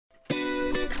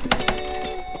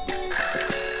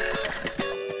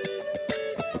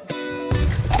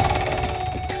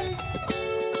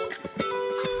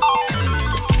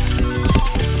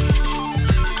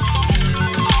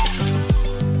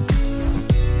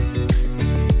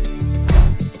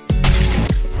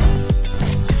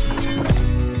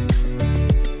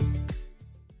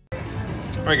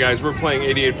right, guys, we're playing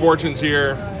 88 Fortunes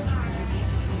here.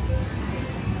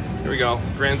 Here we go.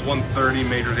 Grand's 130,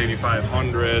 majors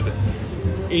 8,500.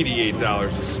 $88 a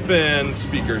spin.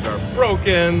 Speakers are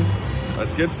broken.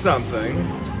 Let's get something.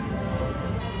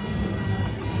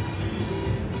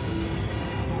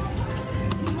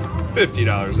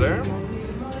 $50 there.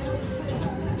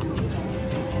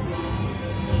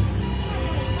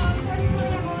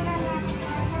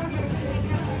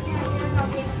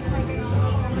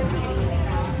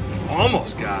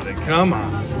 Almost got it. Come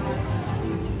on.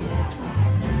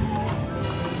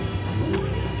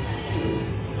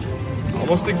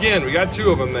 Almost again. We got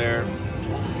two of them there.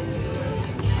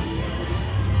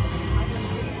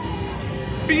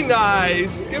 Be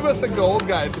nice. Give us the gold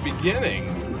guy at the beginning.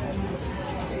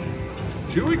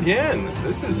 Two again.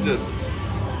 This is just...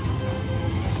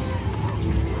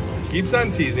 keeps on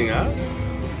teasing us.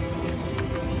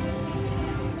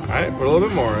 All right, put a little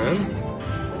bit more in.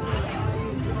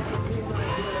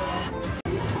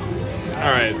 All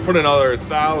right, put another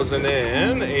 1,000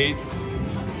 in.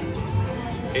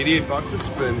 88 bucks a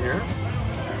spin here.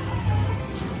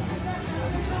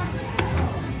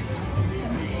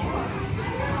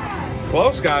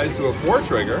 Close, guys, to a 4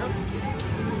 trigger.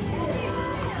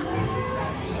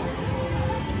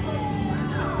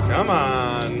 Come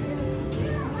on.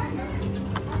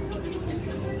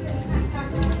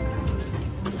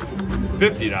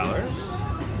 $50.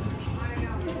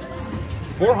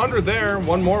 400 there.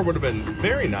 One more would have been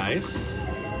very nice.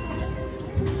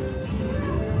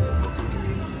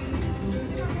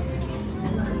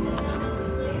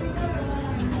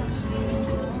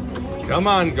 Come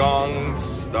on, gongs.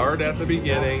 Start at the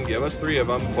beginning. Give us 3 of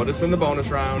them. Put us in the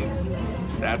bonus round.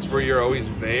 That's where you're always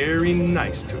very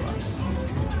nice to us.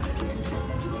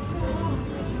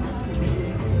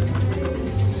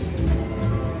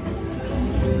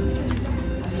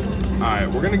 All right,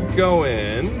 we're gonna go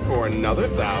in for another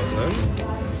 1,000.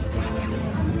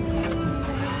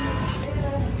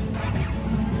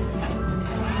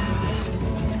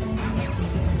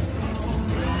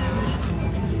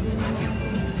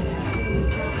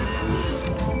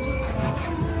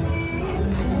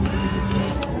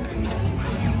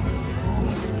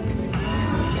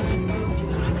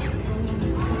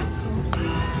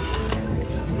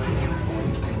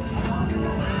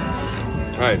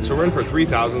 All right, so we're in for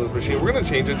 3,000 in this machine. We're gonna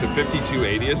change it to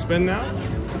 52.80 a spin now.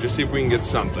 Just see if we can get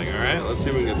something, all right? Let's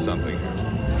see if we can get something here.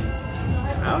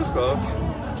 That was close.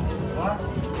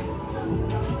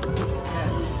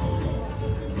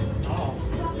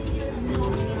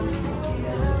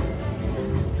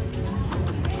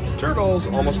 Turtles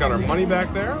almost got our money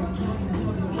back there.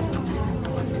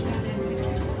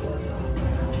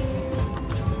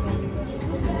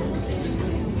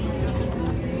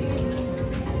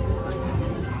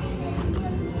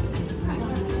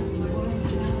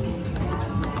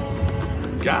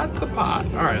 Got the pot.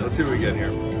 All right, let's see what we get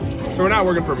here. So we're not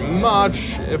working for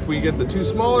much. If we get the 2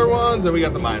 smaller ones, then we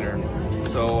got the minor.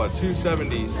 So a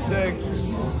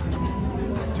 276,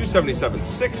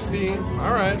 277.60.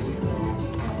 All right.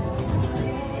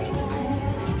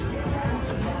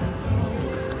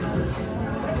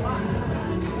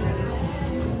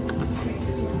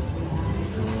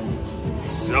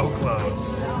 So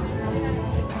close.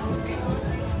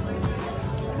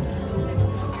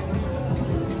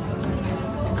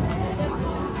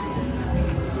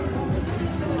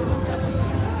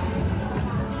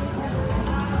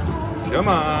 Come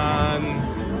on.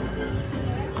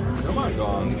 Come on,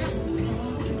 gongs.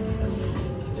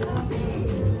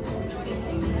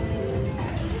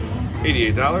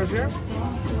 $88 here.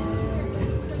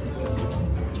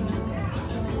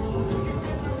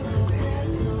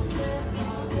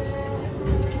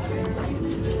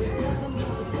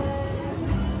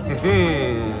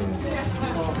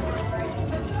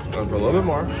 Going for a little bit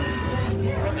more.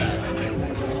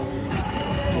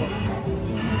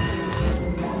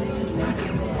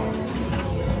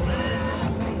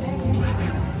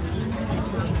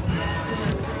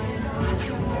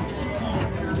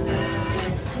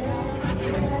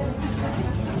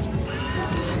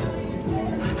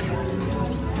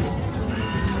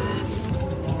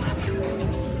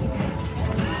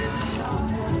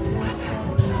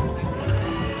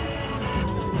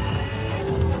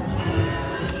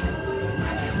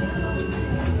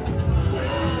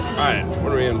 All right,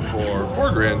 what are we in for?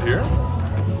 4 grand here.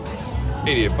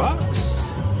 88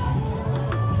 bucks.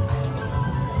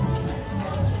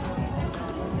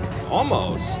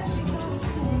 Almost.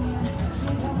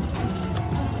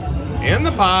 And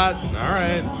the pot. All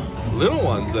right. Little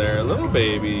ones there, little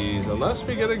babies, unless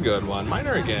we get a good one.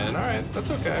 Minor again. All right,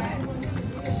 that's okay.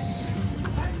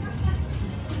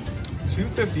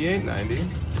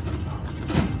 $258.90.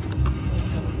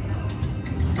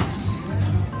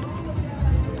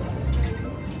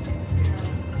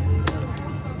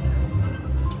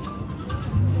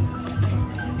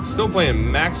 Still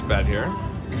playing max bet here.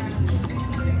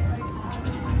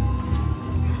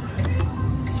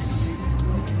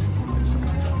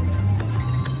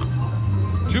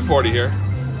 $240 here.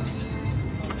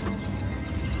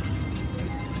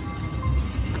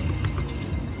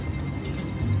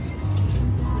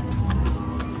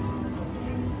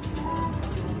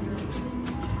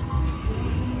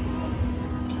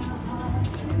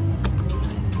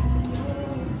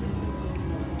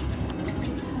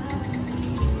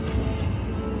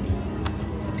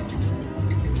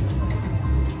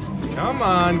 Come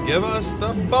on, give us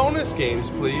the bonus games,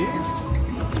 please.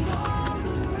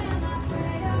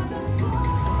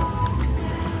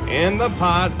 And the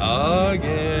pot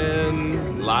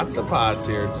again. Lots of pots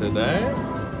here today.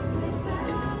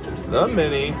 The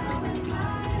mini.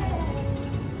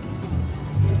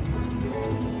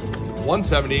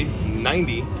 170,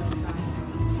 90.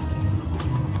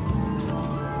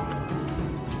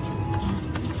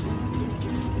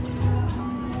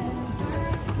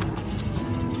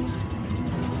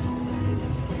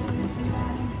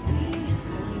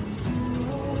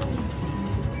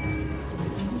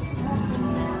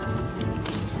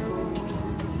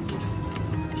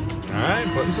 All right,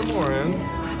 putting some more in.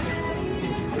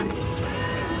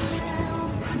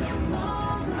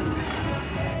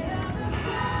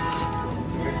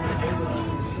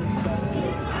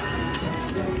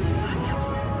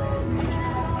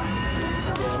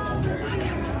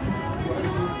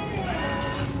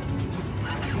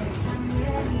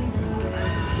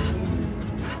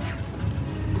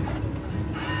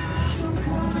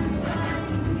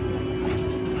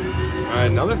 All right,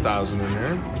 another 1,000 in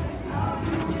here.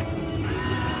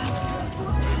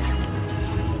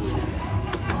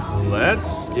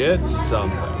 Let's get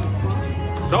something.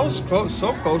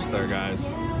 So close there, guys.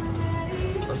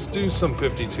 Let's do some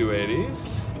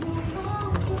 5280s.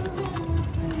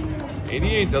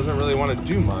 88 doesn't really want to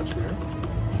do much here.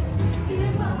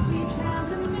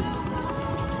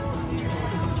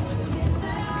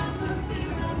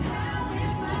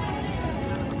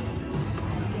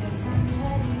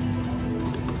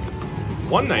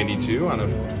 $192 on a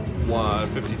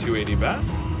 5280 bet.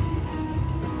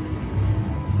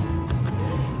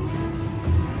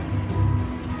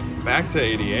 Back to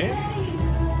 88.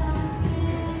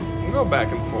 We'll go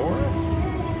back and forth.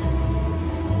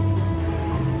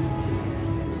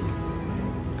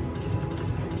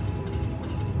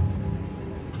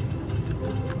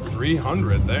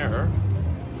 $300 there.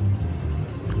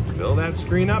 Fill that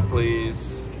screen up,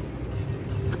 please.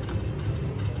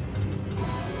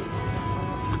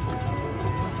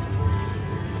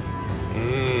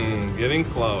 Getting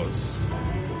close.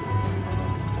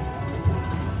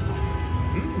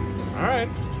 All right.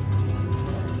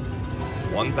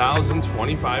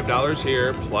 $1,025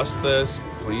 here, plus this.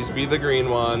 Please be the green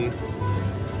one.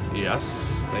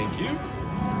 Yes, thank you.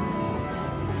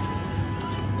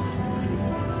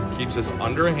 Keeps us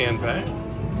under a hand pay.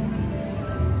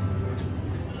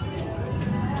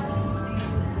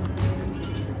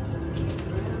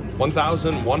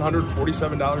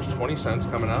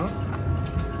 $1,147.20 coming out.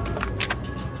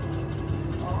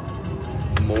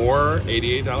 More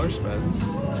 $88 spends.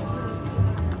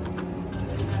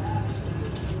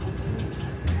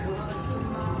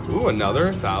 Ooh,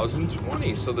 another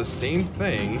 1,020. So the same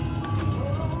thing.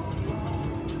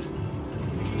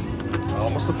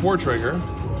 Almost a 4 trigger.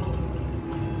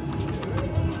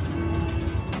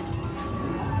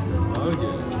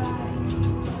 Again.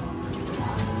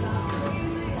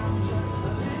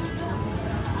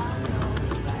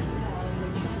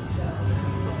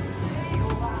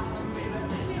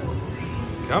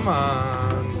 Come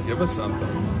on, give us something.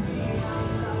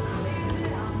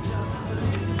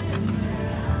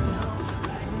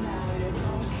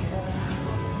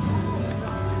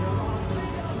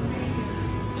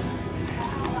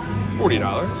 $40.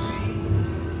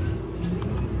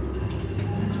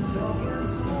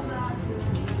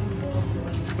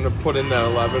 I'm gonna put in that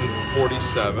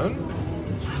 1147.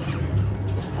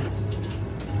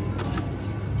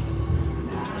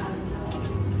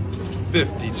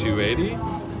 $52.80.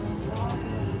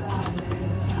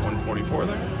 144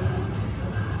 there.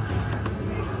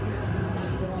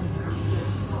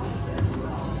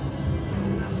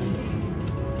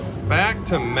 Back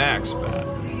to max bet.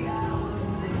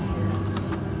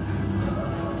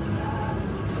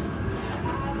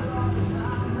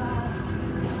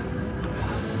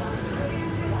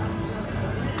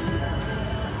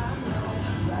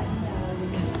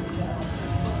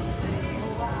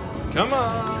 Come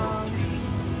on.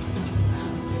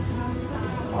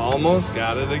 Almost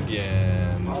got it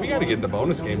again. We got to get the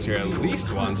bonus games here at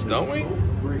least once, don't we?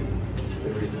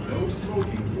 There is no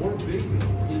smoking or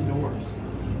vaping in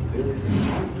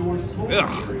Ugh.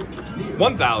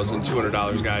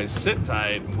 $1,200, guys. Sit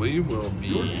tight. We will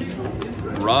be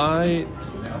right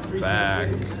back.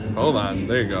 Hold on.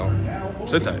 There you go.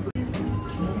 Sit tight.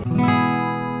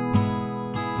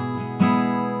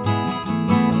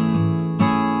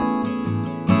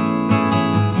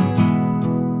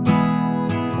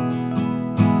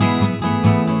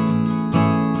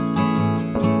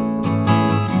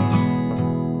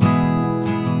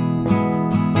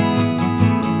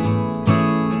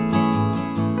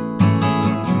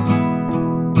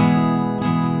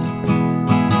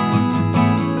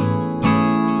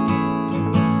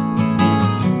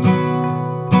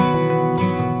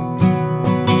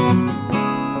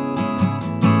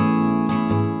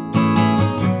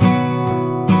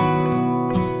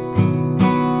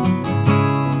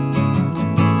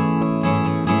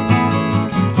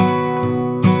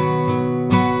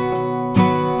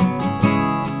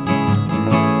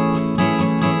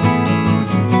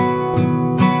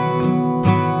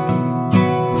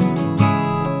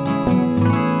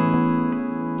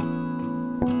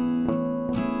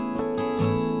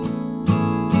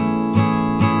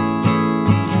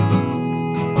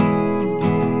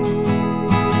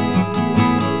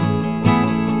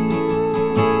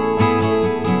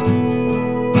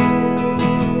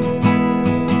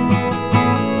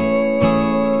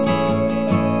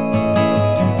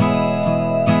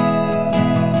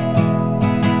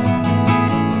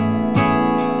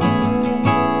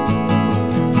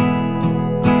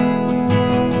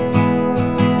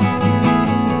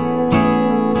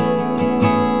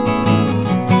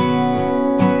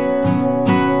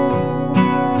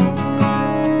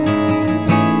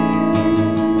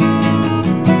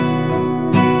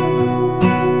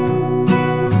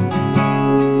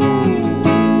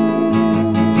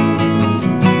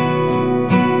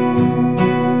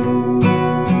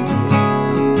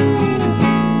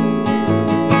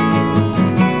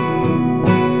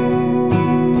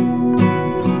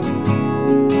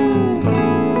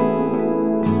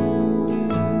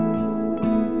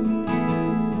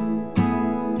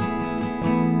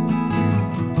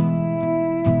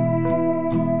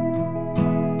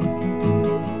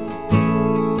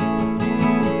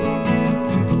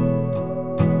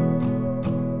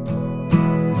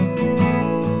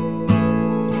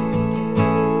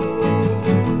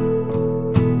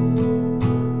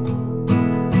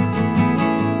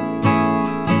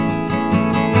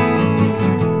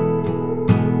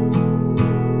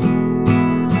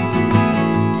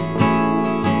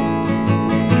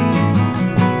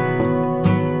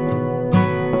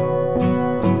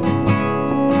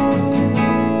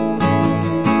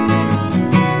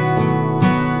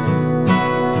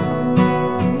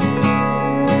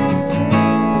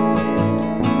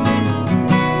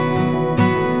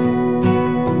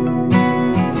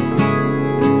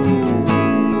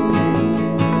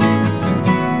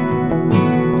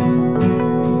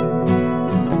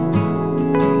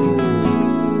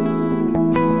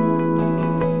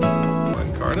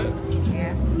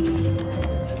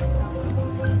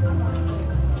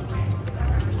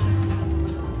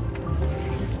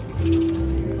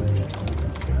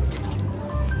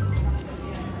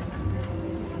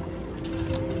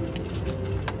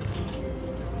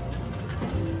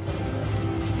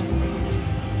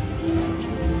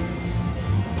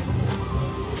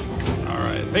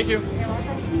 Thank you.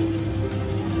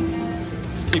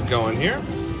 Let's keep going here.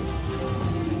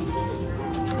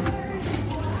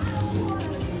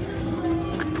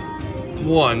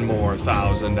 One more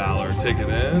 $1,000 ticket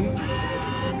in.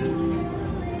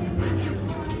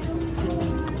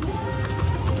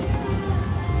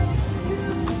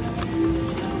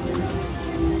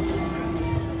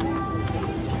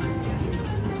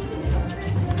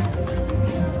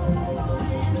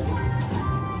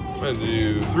 I'm gonna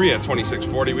do 3 at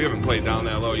 26.40. We haven't played down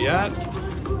that low yet.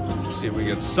 Let's see if we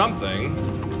get something.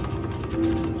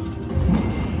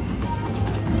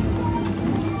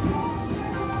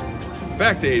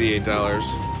 Back to $88.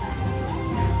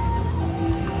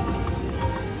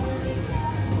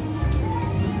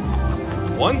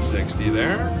 $160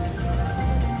 there.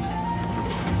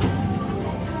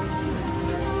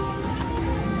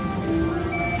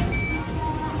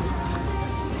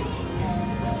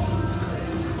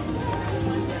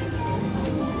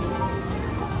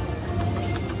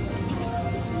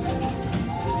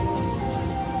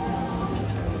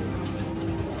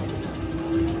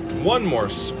 One more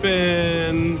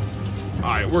spin. All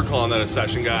right, we're calling that a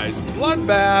session, guys.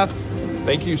 Bloodbath.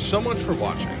 Thank you so much for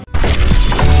watching.